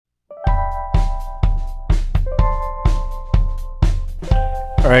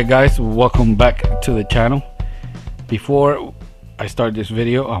Alright guys, welcome back to the channel. Before I start this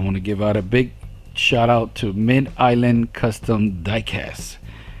video, I want to give out a big shout out to Mid-Island Custom Diecast,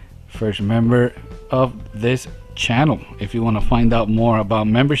 first member of this channel. If you want to find out more about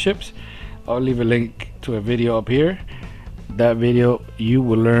memberships, I'll leave a link to a video up here. That video, you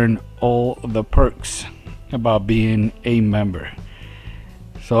will learn all the perks about being a member.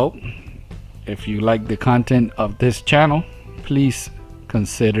 So if you like the content of this channel, please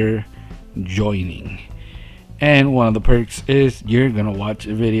consider joining. And one of the perks is you're gonna watch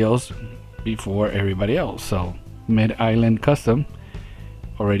videos before everybody else. So Mid-Island Custom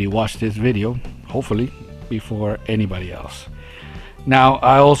already watched this video, hopefully before anybody else. Now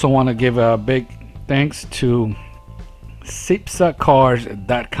I also want to give a big thanks to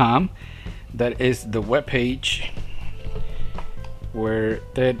CIPSAcars.com. that is the webpage where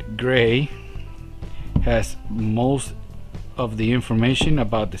Ted Gray has most of the information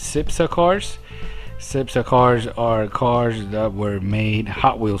about the CIPSA cars. CIPSA cars are cars that were made,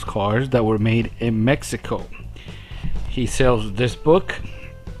 Hot Wheels cars that were made in Mexico. He sells this book.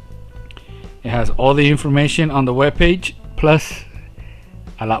 It has all the information on the webpage plus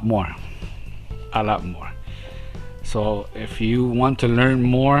a lot more. So if you want to learn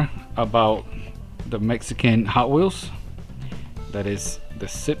more about the Mexican Hot Wheels, that is the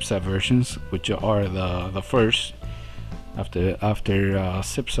CIPSA versions, which are the first. After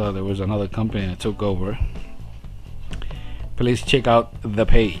CIPSA, there was another company that took over. Please check out the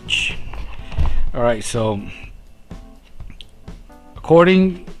page. Alright, so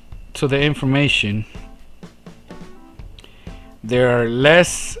according to the information, there are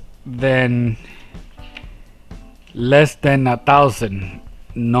less than 1,000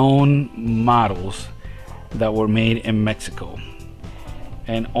 known models that were made in Mexico,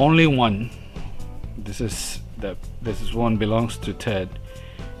 and only one, this one belongs to Ted,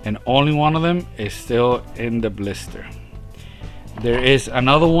 and only one of them is still in the blister. There is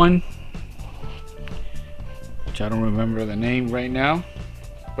another one which I don't remember the name right now,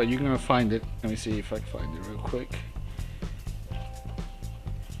 but you're gonna find it. Let me see if I can find it real quick.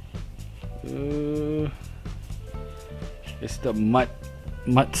 It's the mutt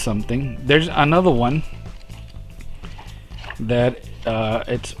something. There's another one that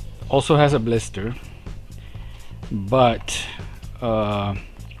it also has a blister, but there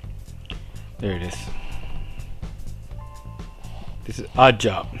it is. This is Odd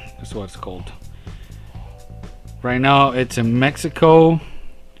Job, that's what it's called. Right now it's in Mexico,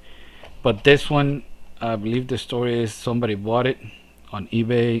 but this one, I believe the story is somebody bought it on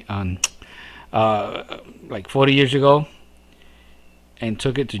eBay on like 40 years ago and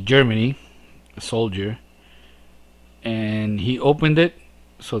took it to Germany, a soldier, and he opened it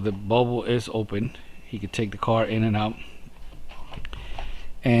so the bubble is open. He could take the car in and out,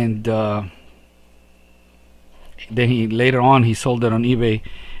 and then he later on he sold it on eBay,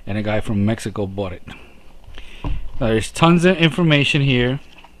 and a guy from Mexico bought it. Now, there's tons of information here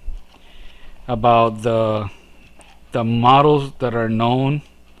about the models that are known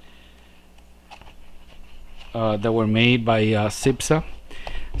that were made by CIPSA.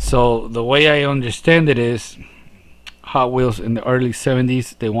 So the way I understand it is, Hot Wheels in the early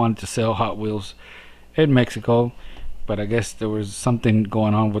 70s, they wanted to sell Hot Wheels in Mexico, but I guess there was something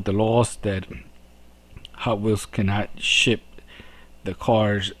going on with the laws that Hot Wheels cannot ship the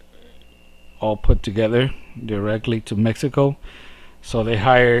cars all put together directly to Mexico. So they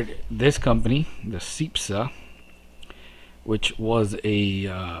hired this company, the CIPSA, which was a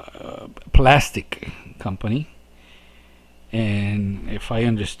plastic company, and if I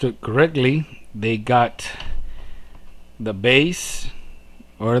understood correctly, they got the base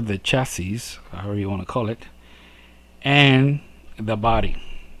or the chassis, however you want to call it, and the body.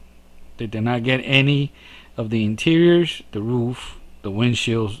 They did not get any of the interiors, the roof, the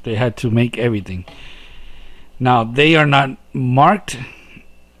windshields. They had to make everything. Now they are not marked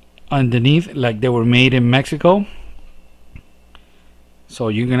underneath like they were made in Mexico, so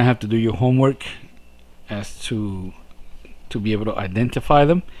you're gonna have to do your homework as to be able to identify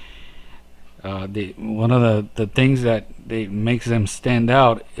them. One of the things that makes them stand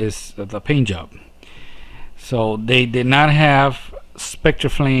out is the paint job. So they did not have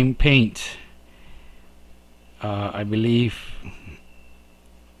Spectraflame paint. I believe,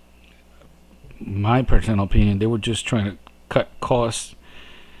 my personal opinion, they were just trying to cut costs,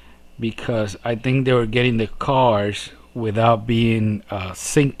 because I think they were getting the cars without being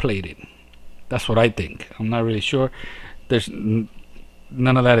zinc plated. That's what I think. I'm not really sure. There's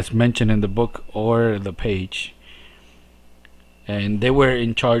none of that is mentioned in the book or the page, and they were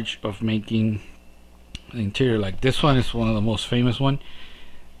in charge of making the interior. Like this one is one of the most famous one.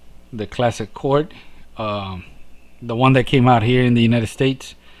 the classic Accord. The one that came out here in the United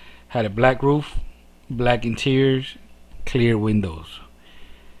States had a black roof, black interiors, clear windows.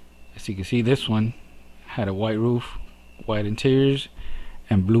 As you can see, this one had a white roof, white interiors,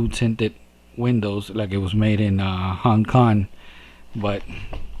 and blue tinted windows, like it was made in Hong Kong, but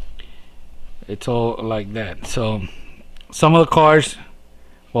it's all like that. So some of the cars,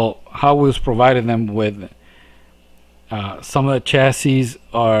 well, Hot Wheels provided them with some of the chassis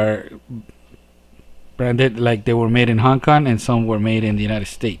are branded like they were made in Hong Kong, and some were made in the United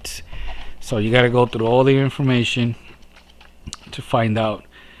States. So you got to go through all the information to find out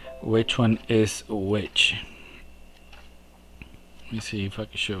which one is which. Let me see if I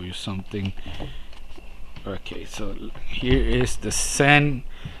can show you something. Okay, so here is the sandwich.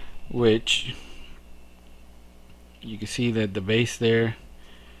 You can see that the base there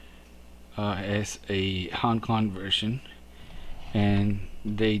is a Hong Kong version, and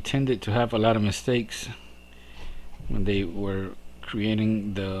they tended to have a lot of mistakes when they were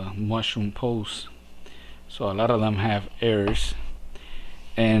creating the mushroom pose. So a lot of them have errors,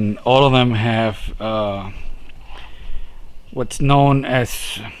 and all of them have what's known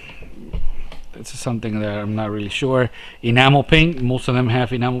as, this is something that I'm not really sure, enamel paint. Most of them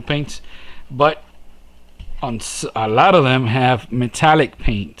have enamel paints, but a lot of them have metallic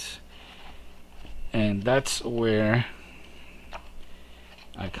paint, and that's where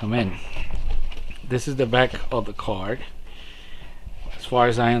I come in. This is the back of the card. As far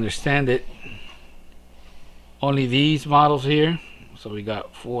as I understand it, only these models here, so we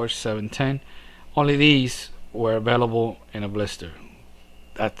got 4, 7, 10, only these were available in a blister.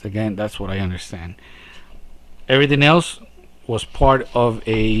 That's what I understand. Everything else was part of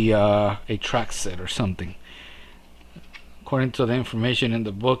a track set or something. According to the information in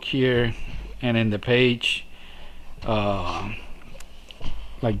the book here and in the page, like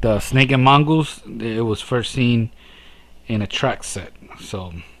the Snake and Mongoose, it was first seen in a track set.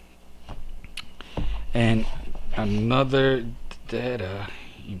 So, and another data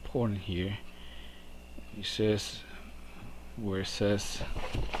important here, it says, where it says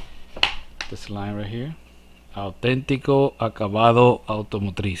this line right here, auténtico acabado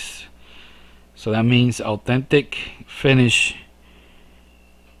automotriz. So that means authentic finish,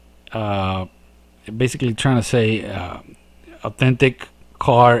 basically trying to say authentic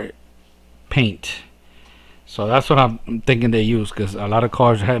car paint. So that's what I'm thinking they use, because a lot of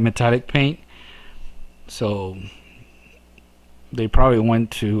cars had metallic paint, so they probably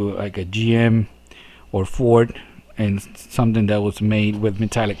went to like a GM or Ford and something that was made with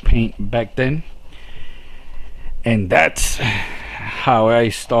metallic paint back then. And that's how I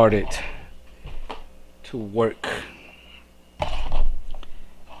started to work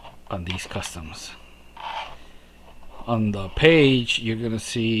on these customs. On the page, you're gonna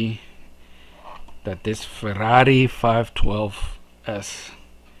see that this Ferrari 512S,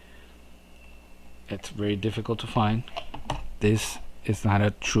 it's very difficult to find. This is not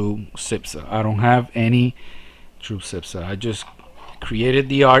a true CIPSA. I don't have any true CIPSA. I just created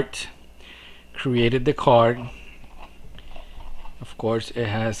the art, created the card. Of course, it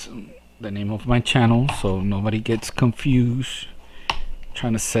has the name of my channel, so nobody gets confused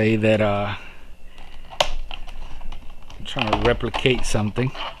trying to say that I'm trying to replicate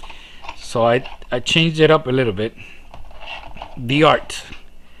something. So I changed it up a little bit. The art,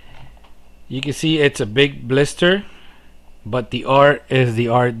 you can see it's a big blister, but the art is the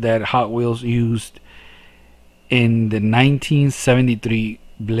art that Hot Wheels used in the 1973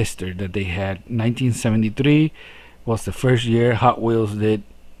 blister that they had. 1973 was the first year Hot Wheels did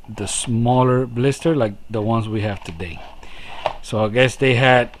the smaller blister like the ones we have today. So I guess they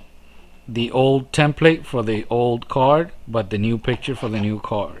had the old template for the old card, but the new picture for the new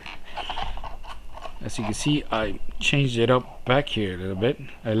card. As you can see, I changed it up back here a little bit.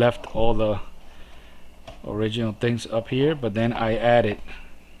 I left all the original things up here, but then I added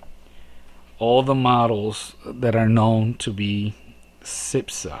all the models that are known to be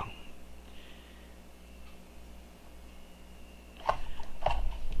CIPSA.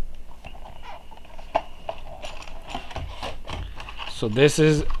 So this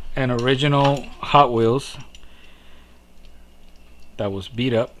is an original Hot Wheels that was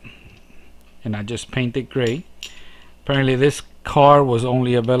beat up, and I just painted gray. Apparently this car was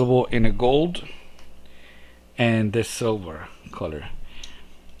only available in a gold and this silver color.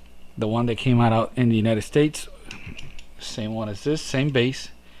 The one that came out in the United States, same one as this, same base,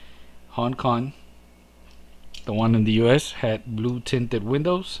 Hong Kong. The one in the US had blue tinted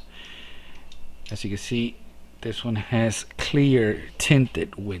windows. As you can see, this one has clear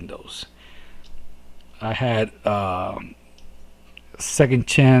tinted windows. I had Second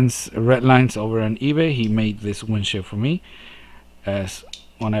Chance Red Lines over on eBay. He made this windshield for me, as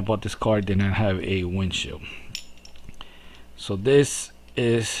when I bought this car it did not have a windshield. So this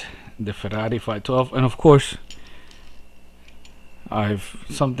is the Ferrari 512, and of course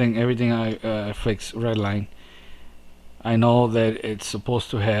everything I fix redline. I know that it's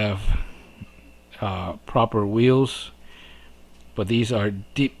supposed to have proper wheels, but these are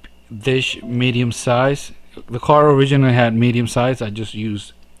deep dish medium size. The car originally had medium size. I just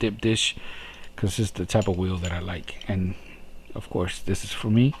used deep dish because it's the type of wheel that I like, and of course this is for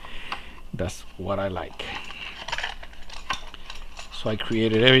me. That's what I like. So I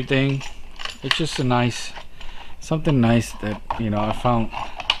created everything. It's just something nice that, you know, I found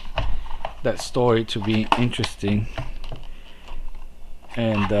that story to be interesting,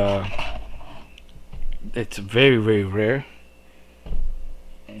 and it's very, very rare.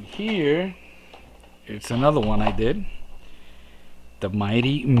 And here it's another one I did, the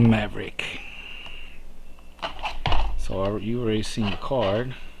Mighty Maverick. So you already seen the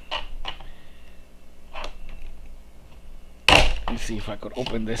card. Let's see if I could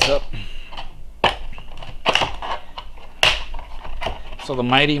open this up. So the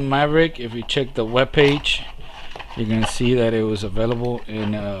Mighty Maverick, if you check the webpage, you're gonna see that it was available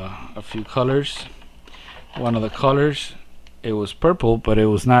in a few colors. One of the colors, it was purple, but it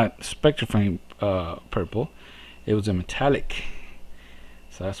was not Spectraframe purple. It was a metallic.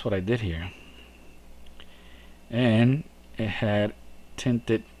 So that's what I did here. And it had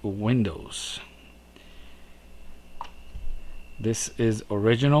tinted windows. This is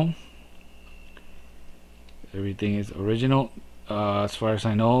original. Everything is original. As far as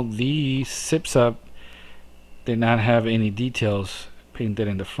I know, the CIPSA did not have any details painted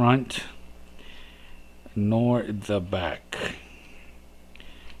in the front nor the back.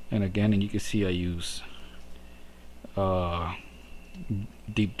 And again, and you can see I use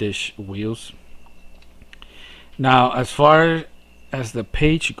deep dish wheels. Now, as far as the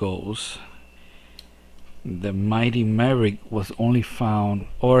page goes, the Mighty Maverick was only found,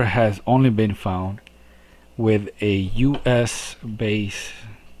 or has only been found, with a US base.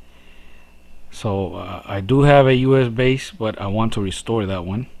 So I do have a US base, but I want to restore that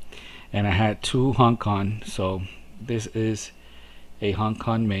one, and I had two Hong Kong. So this is a Hong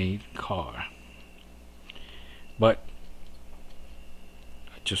Kong made car, but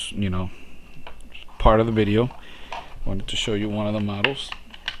just, you know, part of the video, wanted to show you one of the models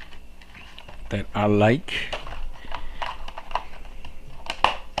that I like.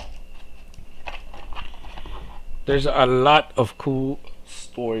 There's a lot of cool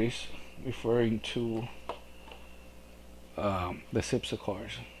stories referring to the CIPSA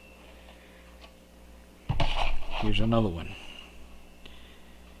cars. Here's another one,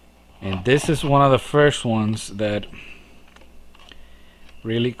 and this is one of the first ones that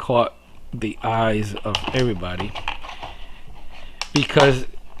really caught the eyes of everybody, because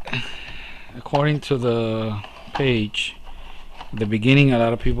according to the page, at the beginning, a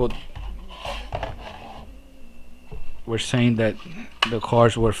lot of people were saying that the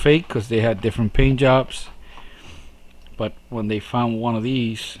cars were fake because they had different paint jobs, but when they found one of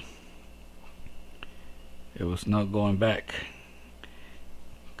these, it was not going back,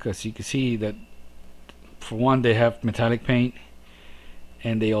 because you can see that, for one, they have metallic paint,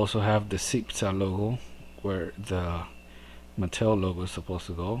 and they also have the CIPSA logo where the Mattel logo is supposed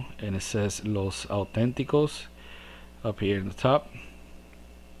to go, and it says Los Auténticos up here in the top.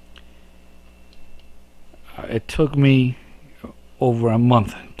 It took me over a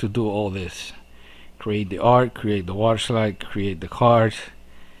month to do all this, create the art, create the water slide, create the cards.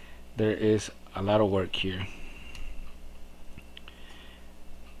 There is a lot of work here,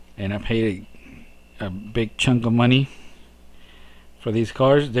 and I paid a big chunk of money for these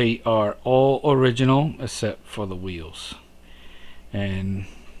cars. They are all original except for the wheels, and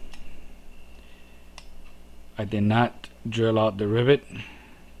I did not drill out the rivet.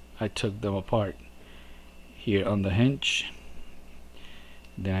 I took them apart here on the hinge,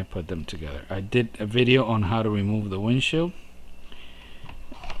 then I put them together. I did a video on how to remove the windshield.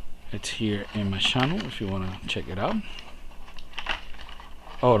 It's here in my channel if you want to check it out.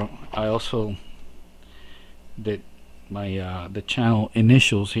 Oh, I also did my the channel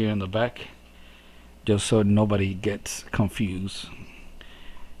initials here in the back, just so nobody gets confused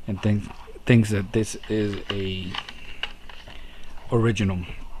and thinks that this is a original.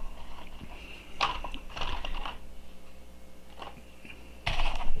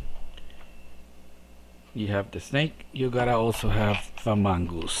 You have the snake, you gotta also have the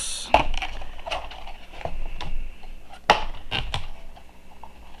mongoose.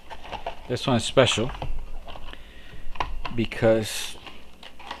 This one is special because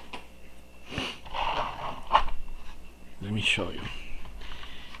let me show you.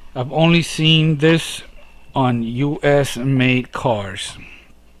 I've only seen this on US made cars.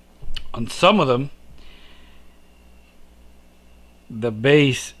 On some of them, the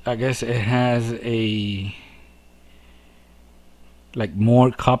base, I guess it has a like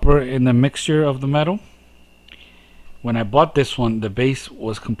more copper in the mixture of the metal. When I bought this one, the base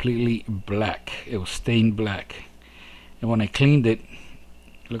was completely black. It was stained black. And when I cleaned it,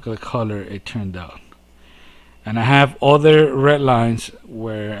 look at the color it turned out. And I have other red lines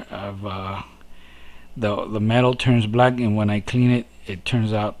where I've the metal turns black, and when I clean it, it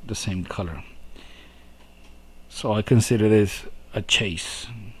turns out the same color. So I consider this a chase,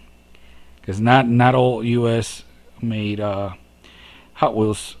 because not all US made Hot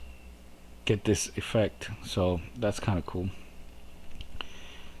Wheels get this effect. So that's kind of cool.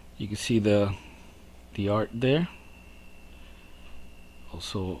 You can see the art there.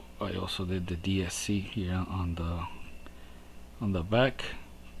 Also, I also did the DSC here on the back.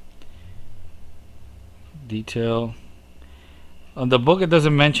 Detail on the book, it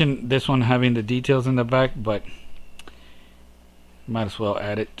doesn't mention this one having the details in the back, but might as well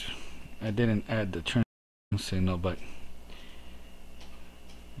add it. I didn't add the turn signal, but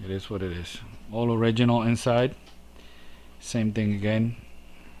it is what it is. All original inside. Same thing again.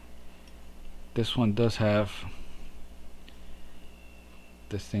 This one does have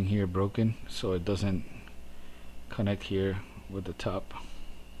this thing here broken, so it doesn't connect here with the top.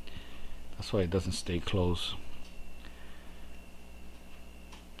 That's why it doesn't stay closed.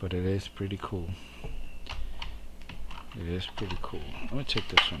 But it is pretty cool. It is pretty cool. Let me check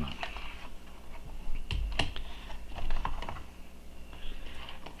this one out.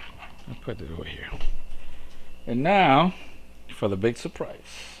 I'll put it over here. And now for the big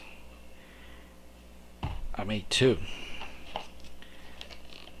surprise. I made two.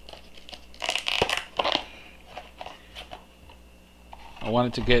 I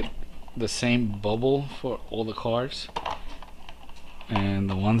wanted to get the same bubble for all the cars, and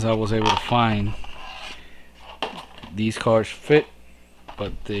the ones I was able to find, these cars fit,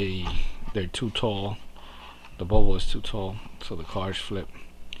 but they're too tall. The bubble is too tall, so the cars flip.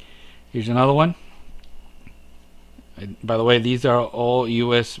 Here's another one. By the way, these are all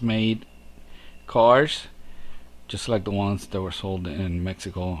US made cars, just like the ones that were sold in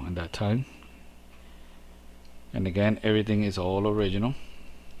Mexico at that time. And again, everything is all original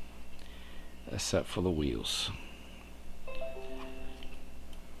except for the wheels.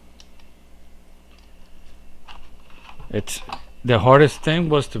 It's the hardest thing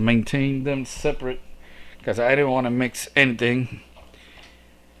was to maintain them separate, because I didn't want to mix anything.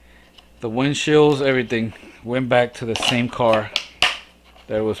 The windshields, everything went back to the same car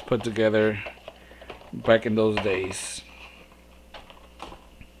that was put together back in those days.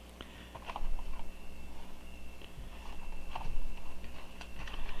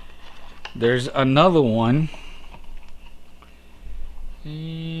 There's another one.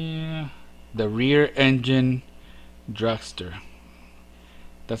 Yeah, the rear engine dragster.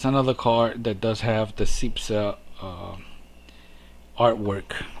 That's another car that does have the CIPSA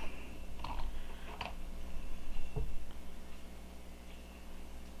artwork.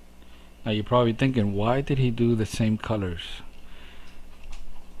 Now you're probably thinking, why did he do the same colors?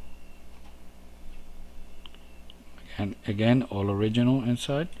 And again, all original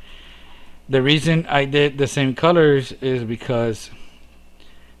inside. The reason I did the same colors is because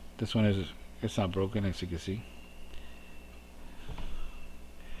this one it's not broken, as you can see.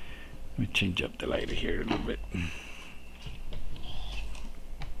 Let me change up the light here a little bit.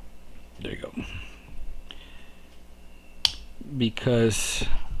 There you go. Because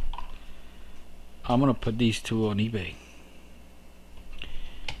I'm gonna put these two on eBay.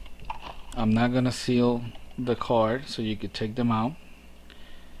 I'm not gonna seal the car so you could take them out.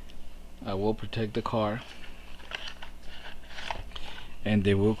 I will protect the car, and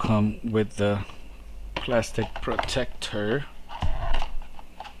they will come with the plastic protector.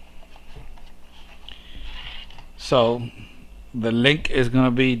 So the link is gonna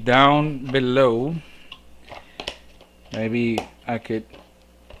be down below. Maybe I could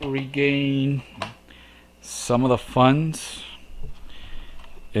regain some of the funds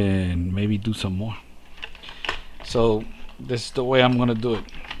and maybe do some more. So this is the way I'm gonna do it.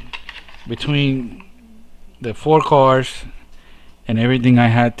 Between the 4 cars and everything I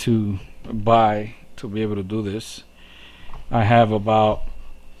had to buy to be able to do this, I have about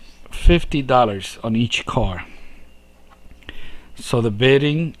 $50 on each car. So the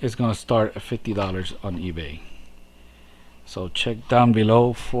bidding is gonna start at $50 on eBay. So check down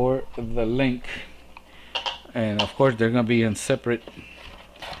below for the link. and of course they're gonna be in separate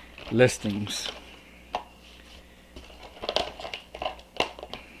listings.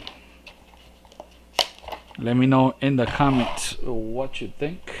 Let me know in the comments what you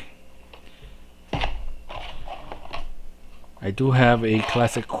think. I do have a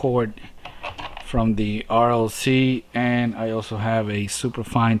classic cord from the RLC, and I also have a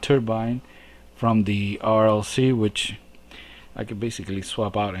superfine turbine from the RLC, which I could basically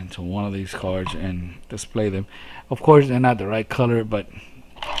swap out into one of these cards and display them. Of course they're not the right color, but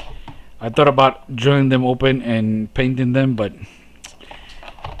I thought about drilling them open and painting them, but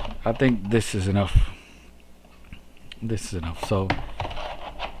I think this is enough. This is enough. So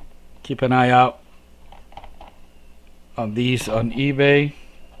keep an eye out on these on eBay.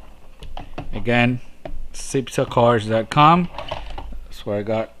 Again, CIPSAcars.com. That's where I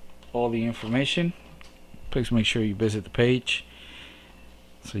got all the information. Please make sure you visit the page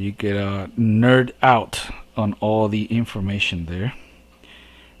so you get nerd out on all the information there.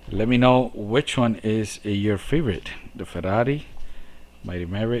 Let me know which one is your favorite, the Ferrari, Mighty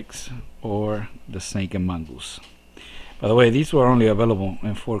Mavericks, or the Snake and Mongoose. By the way, these were only available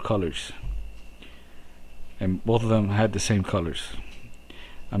in 4 colors, and both of them had the same colors.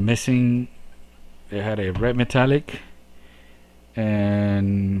 I'm missing, they had a red metallic,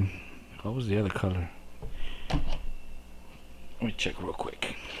 and what was the other color? Let me check real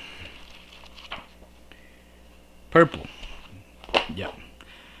quick. Purple. Yeah,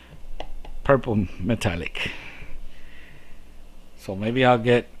 purple metallic. So maybe I'll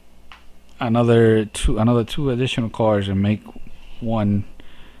get another two additional cars and make one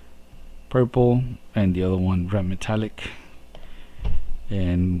purple and the other one red metallic,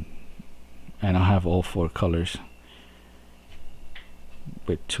 and I'll have all 4 colors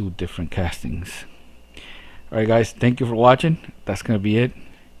with 2 different castings. Alright guys, thank you for watching. That's gonna be it.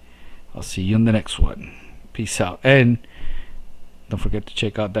 I'll see you in the next one. Peace out, and don't forget to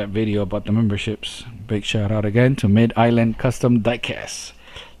check out that video about the memberships. Big shout out again to Mid Island Custom Diecast.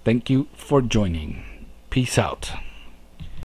 Thank you for joining. Peace out.